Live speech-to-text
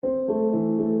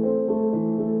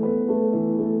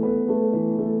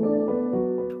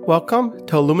Welcome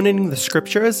to Illuminating the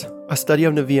Scriptures, a study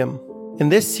of Nevi'im. In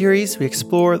this series, we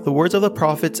explore the words of the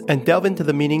prophets and delve into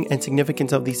the meaning and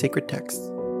significance of these sacred texts.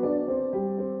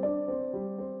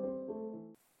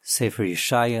 Sefer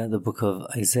Yeshaya, the book of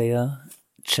Isaiah,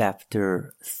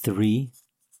 chapter 3,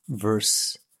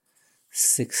 verse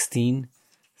 16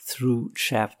 through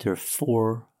chapter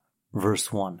 4,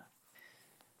 verse 1.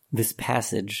 This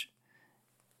passage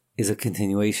is a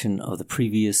continuation of the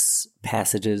previous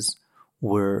passages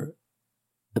where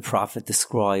the prophet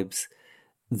describes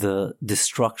the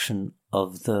destruction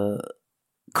of the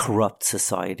corrupt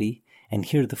society. And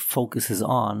here the focus is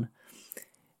on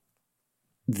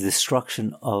the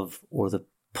destruction of, or the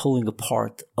pulling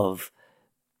apart of,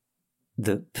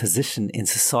 the position in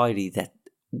society that,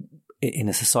 in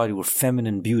a society where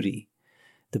feminine beauty,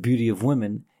 the beauty of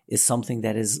women, is something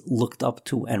that is looked up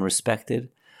to and respected.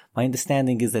 My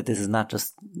understanding is that this is not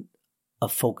just a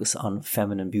focus on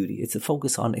feminine beauty. It's a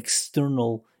focus on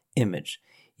external image.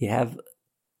 You have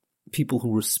people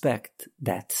who respect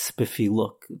that spiffy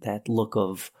look, that look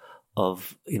of,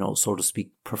 so to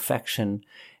speak, perfection,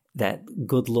 that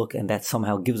good look, and that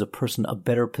somehow gives a person a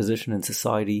better position in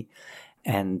society,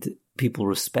 and people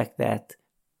respect that.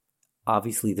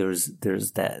 Obviously, there's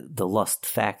the lust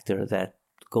factor that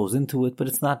goes into it, but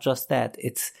it's not just that.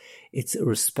 It's a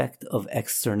respect of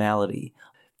externality.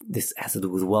 This has to do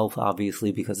with wealth,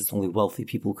 obviously, because it's only wealthy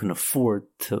people who can afford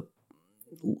to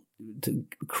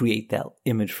create that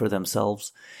image for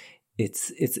themselves.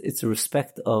 It's a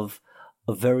respect of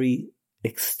a very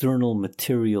external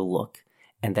material look,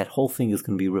 and that whole thing is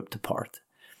going to be ripped apart.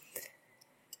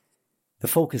 The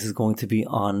focus is going to be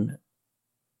on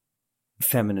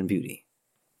feminine beauty.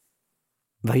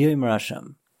 Vayomer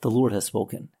Hashem, the Lord has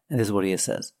spoken, and this is what he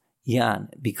says. Yan,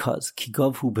 because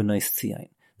Kigavhu b'nais Tzion,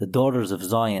 the daughters of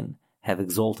Zion have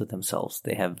exalted themselves,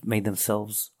 they have made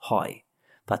themselves high.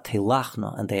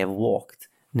 Vatelachna, and they have walked,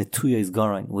 Netuyas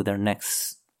Garin, with their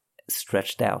necks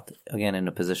stretched out, again in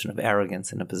a position of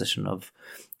arrogance, in a position of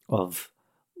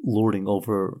lording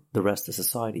over the rest of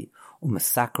society.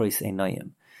 Umesakres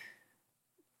einayim.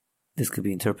 This could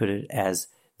be interpreted as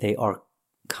they are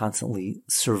constantly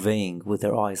surveying with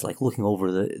their eyes, like looking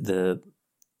over the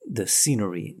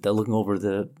scenery. They're looking over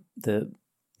the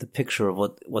picture of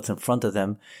what's in front of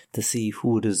them to see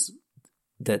who it is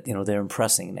that they're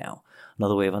impressing now.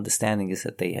 Another way of understanding is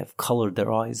that they have colored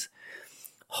their eyes.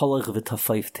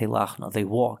 They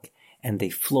walk and they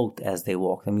float as they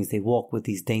walk. That means they walk with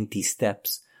these dainty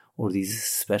steps, or these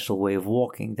special way of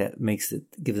walking that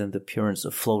gives them the appearance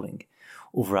of floating.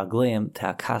 Uvragleim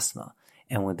ta'akasna,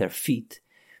 and with their feet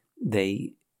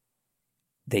they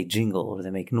jingle, or they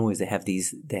make noise. They had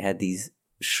these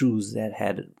shoes that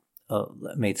had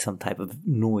made some type of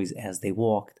noise as they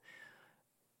walked,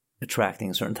 attracting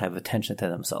a certain type of attention to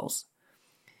themselves.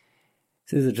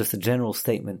 So this is just a general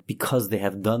statement. Because they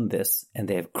have done this and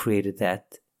they have created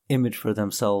that image for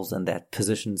themselves and that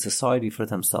position in society for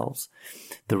themselves,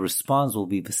 the response will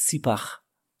be V'sipach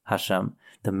Hashem,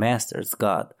 the Master, it's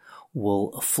God, will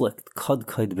afflict Kad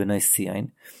Kaid b'nais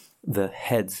Tzion, the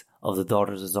heads of the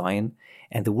daughters of Zion.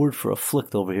 And the word for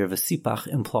afflict over here, V'sipach,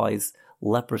 implies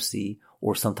leprosy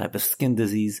or some type of skin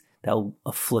disease that will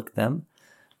afflict them.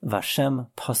 Vashem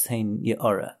pasein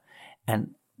ye'ara,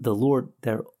 and the Lord,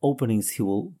 their openings he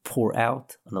will pour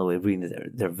out. Another way of reading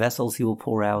it, their vessels he will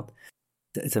pour out.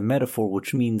 It's a metaphor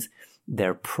which means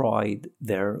their pride,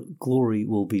 their glory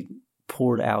will be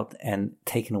poured out and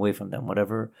taken away from them.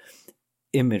 Whatever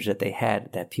image that they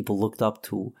had that people looked up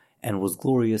to and was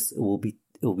glorious, it will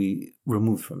be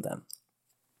removed from them.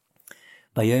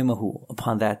 Bayomahu,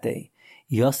 upon that day,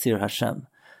 Yasir Hashem,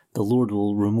 the Lord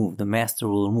will remove, the Master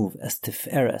will remove, as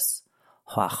tiferes,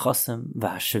 ha'achasim,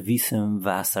 v'hashavisim,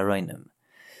 v'hasarainim.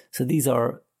 So these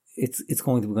are, we're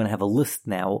going to have a list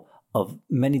now of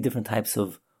many different types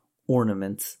of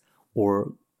ornaments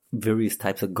or various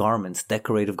types of garments,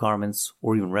 decorative garments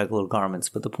or even regular garments.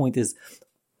 But the point is,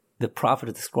 the prophet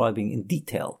is describing in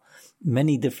detail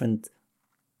many different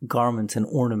garments and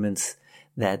ornaments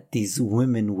that these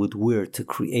women would wear to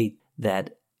create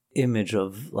that image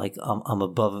of, like, I'm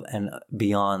above and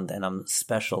beyond, and I'm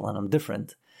special and I'm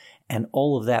different. And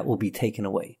all of that will be taken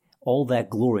away. All that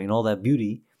glory and all that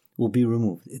beauty will be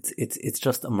removed. It's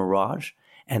just a mirage,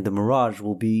 and the mirage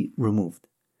will be removed.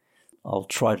 I'll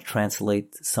try to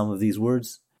translate some of these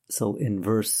words. So in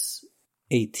verse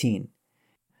 18,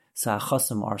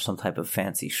 Sa'achasim are some type of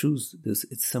fancy shoes.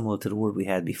 It's similar to the word we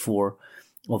had before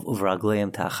of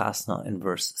Uvragleim ta'achasna in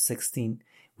verse 16.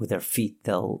 With their feet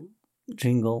they'll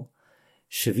jingle.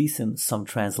 Shavisim, some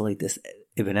translate this,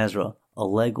 Ibn Ezra, a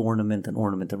leg ornament, an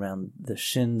ornament around the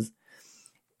shins.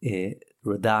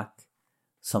 Radak,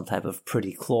 some type of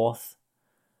pretty cloth,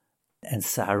 and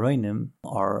saharonim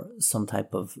are some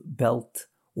type of belt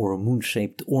or a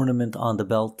moon-shaped ornament on the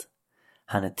belt.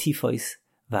 Hanatifos,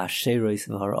 v'asheros,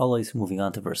 v'har'olos, moving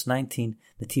on to verse 19.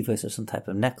 The tifos are some type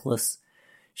of necklace.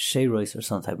 Sheros are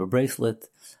some type of bracelet.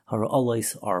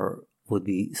 Har'olos would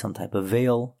be some type of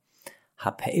veil.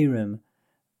 Ha'pe'erim,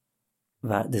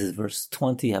 this is verse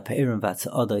 20. Ha'pe'erim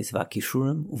v'atza'adais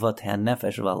v'akishurim, uvatehan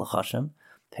nefesh v'alachashem.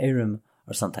 Pe'erim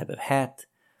are some type of hat.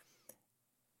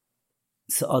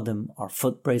 Sa'adim are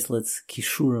foot bracelets.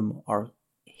 Kishurim are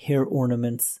hair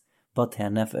ornaments.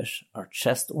 Batehan nefesh are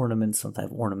chest ornaments, some type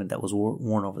of ornament that was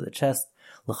worn over the chest.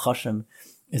 L'chashem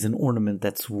is an ornament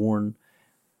that's worn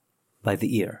by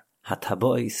the ear.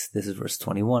 Hatabois, this is verse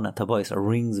 21. Hatabois are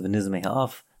rings, v'nizmei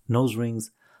ha'af, nose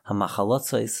rings.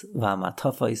 Hamachalotzais,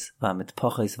 v'amatafais,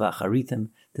 v'amitpachais, v'acharitim.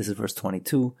 This is verse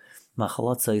 22.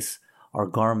 Machalotzais are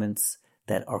garments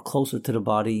that are closer to the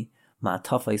body.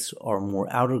 Ma'atafais are more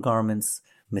outer garments.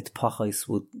 Mitpachais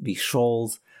would be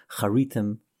shawls.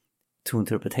 Charitim, two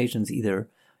interpretations, either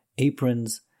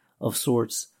aprons of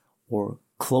sorts or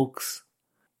cloaks.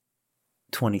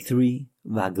 23,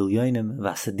 v'agilyonim,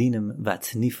 v'asadinim,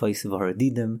 v'atznifais,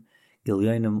 v'haradidim.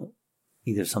 Gilyonim,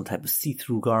 either some type of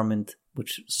see-through garment,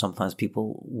 which sometimes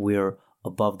people wear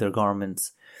above their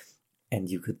garments, and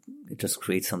it just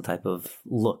creates some type of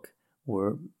look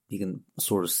where you can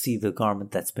sort of see the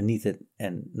garment that's beneath it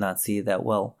and not see it that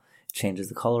well. It changes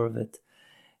the color of it.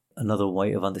 Another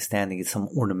way of understanding is some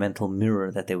ornamental mirror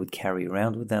that they would carry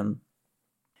around with them.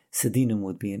 Sedinim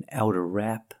would be an outer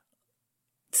wrap.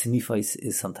 Tzinifais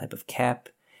is some type of cap.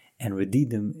 And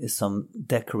redidim is some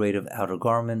decorative outer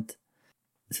garment.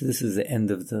 So this is the end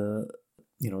of the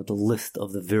list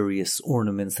of the various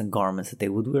ornaments and garments that they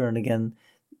would wear. And again,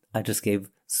 I just gave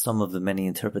some of the many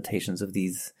interpretations of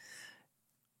these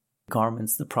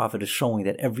garments. The prophet is showing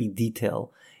that every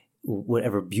detail,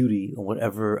 whatever beauty or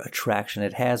whatever attraction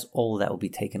it has, all of that will be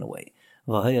taken away.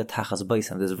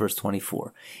 This is verse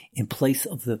 24. In place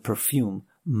of the perfume,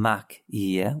 mak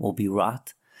yeh will be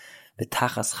wrought. The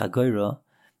tachas chagoira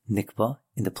nikba,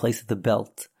 in the place of the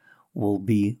belt, will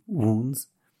be wounds,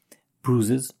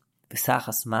 bruises. The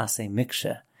sachas maseh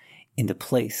mikshe, in the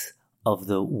place of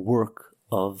the work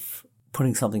of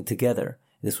putting something together.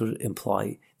 This would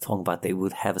imply talking about they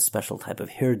would have a special type of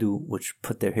hairdo which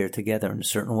put their hair together in a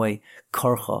certain way.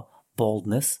 Karcha,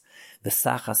 baldness. The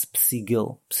sachas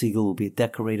psigil. Psigil will be a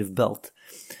decorative belt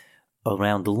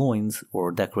around the loins, or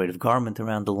a decorative garment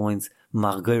around the loins.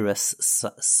 Margeres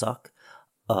sak,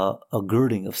 a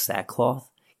girding of sackcloth.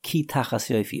 Ki tachas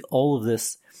yofi. All of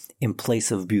this in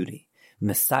place of beauty.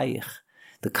 Mesayich,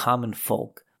 the common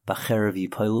folk, b'cherev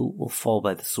yipalu, will fall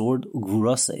by the sword.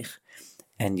 Ugvuraseich,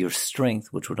 and your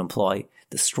strength, which would imply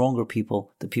the stronger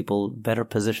people, the people better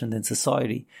positioned in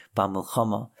society,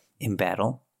 b'milchama, in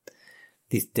battle,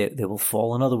 they will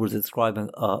fall. In other words, it's describing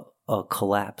a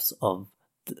collapse of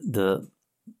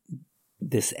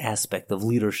this aspect of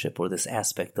leadership, or this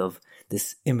aspect of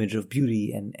this image of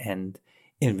beauty and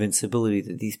invincibility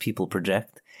that these people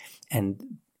project,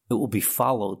 and it will be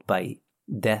followed by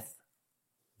death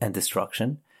and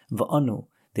destruction. V'anu,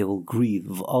 they will grieve.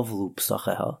 V'avlu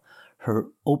psacheha, her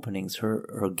openings,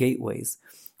 her gateways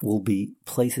will be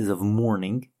places of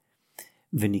mourning.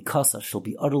 V'nikasa, shall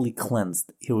be utterly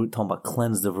cleansed. Here we're talking about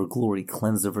cleansed of her glory,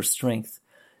 cleansed of her strength.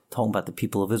 Talking about the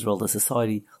people of Israel, the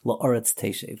society. La'aretz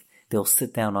teshev, they'll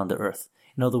sit down on the earth.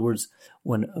 In other words,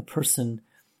 when a person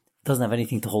doesn't have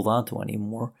anything to hold on to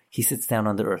anymore, he sits down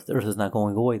on the earth. The earth is not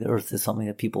going away. The earth is something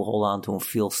that people hold on to and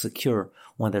feel secure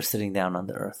when they're sitting down on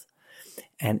the earth.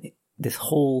 And this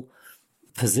whole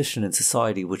position in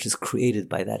society, which is created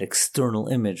by that external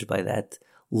image, by that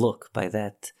look, by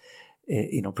that,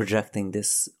 projecting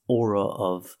this aura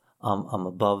of I'm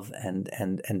above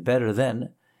and better than,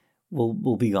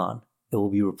 will be gone. It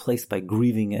will be replaced by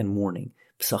grieving and mourning.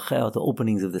 Psachea, the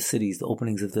openings of the cities, the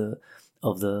openings of the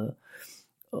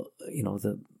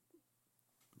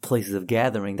places of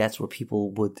gathering. That's where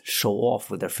people would show off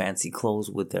with their fancy clothes,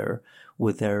 with their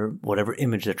whatever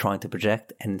image they're trying to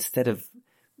project. And instead of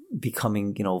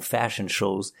becoming, fashion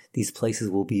shows, these places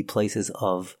will be places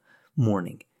of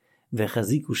mourning.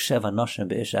 Vechaziku sheva nashim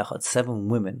be'ish echad. 7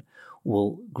 women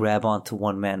will grab onto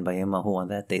one man by Yemahu on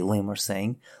that day. Lamer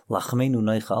saying, Lachmeinu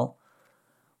neichal,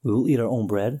 we will eat our own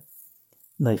bread.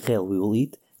 Neichel, we will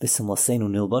eat. V'simlasenu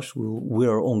nilbash, we will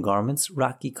wear our own garments.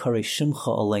 Raki kare shimcha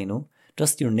aleinu,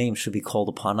 just your name should be called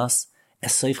upon us.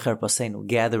 Esoif cherpasenu,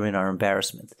 gather in our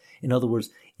embarrassment. In other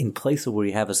words, in places where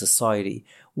you have a society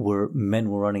where men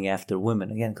were running after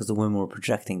women, again, because the women were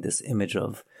projecting this image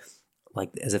of, like,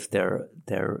 as if they're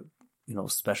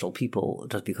special people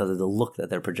just because of the look that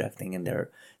they're projecting, and they're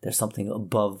something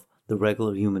above the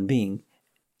regular human being.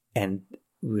 And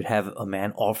we would have a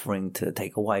man offering to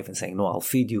take a wife and saying, no, I'll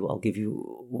feed you, I'll give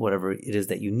you whatever it is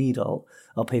that you need, I'll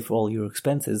pay for all your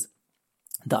expenses.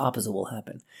 The opposite will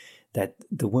happen. That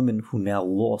the women who now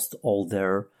lost all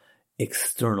their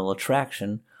external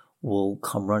attraction will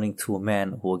come running to a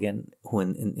man who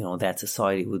in that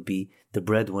society would be the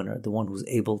breadwinner, the one who's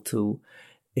able to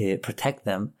protect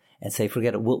them, and say,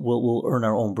 forget it, we'll earn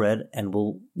our own bread and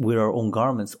we'll wear our own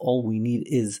garments. All we need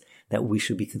is that we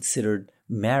should be considered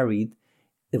married,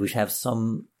 that we should have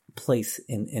some place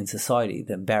in society.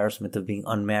 The embarrassment of being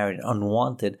unmarried and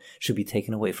unwanted should be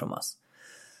taken away from us.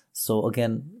 So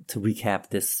again, to recap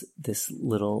this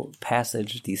little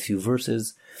passage, these few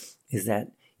verses, is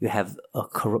that you have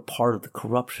part of the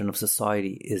corruption of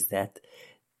society is that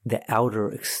the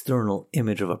outer external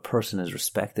image of a person is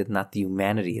respected, not the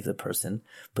humanity of the person,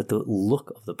 but the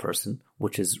look of the person,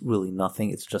 which is really nothing.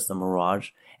 It's just a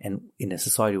mirage. And in a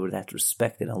society where that's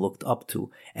respected and looked up to,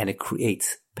 and it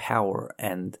creates power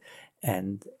and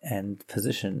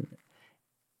position,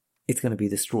 it's going to be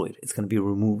destroyed. It's going to be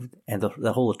removed, and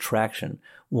the whole attraction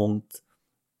won't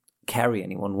carry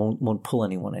anyone, won't pull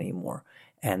anyone anymore,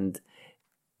 and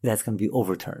that's going to be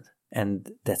overturned.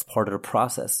 And that's part of the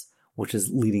process, which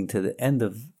is leading to the end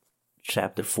of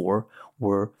chapter 4,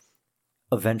 where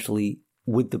eventually,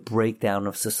 with the breakdown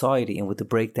of society and with the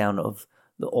breakdown of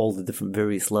all the different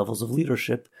various levels of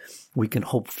leadership, we can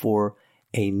hope for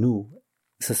a new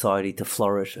society to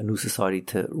flourish, a new society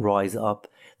to rise up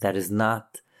that is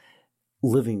not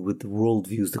living with the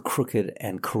worldviews, the crooked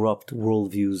and corrupt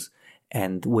worldviews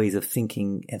and ways of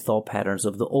thinking and thought patterns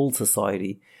of the old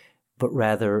society, but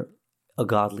rather a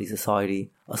godly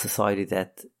society, a society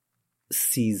that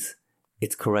sees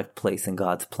its correct place in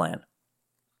God's plan.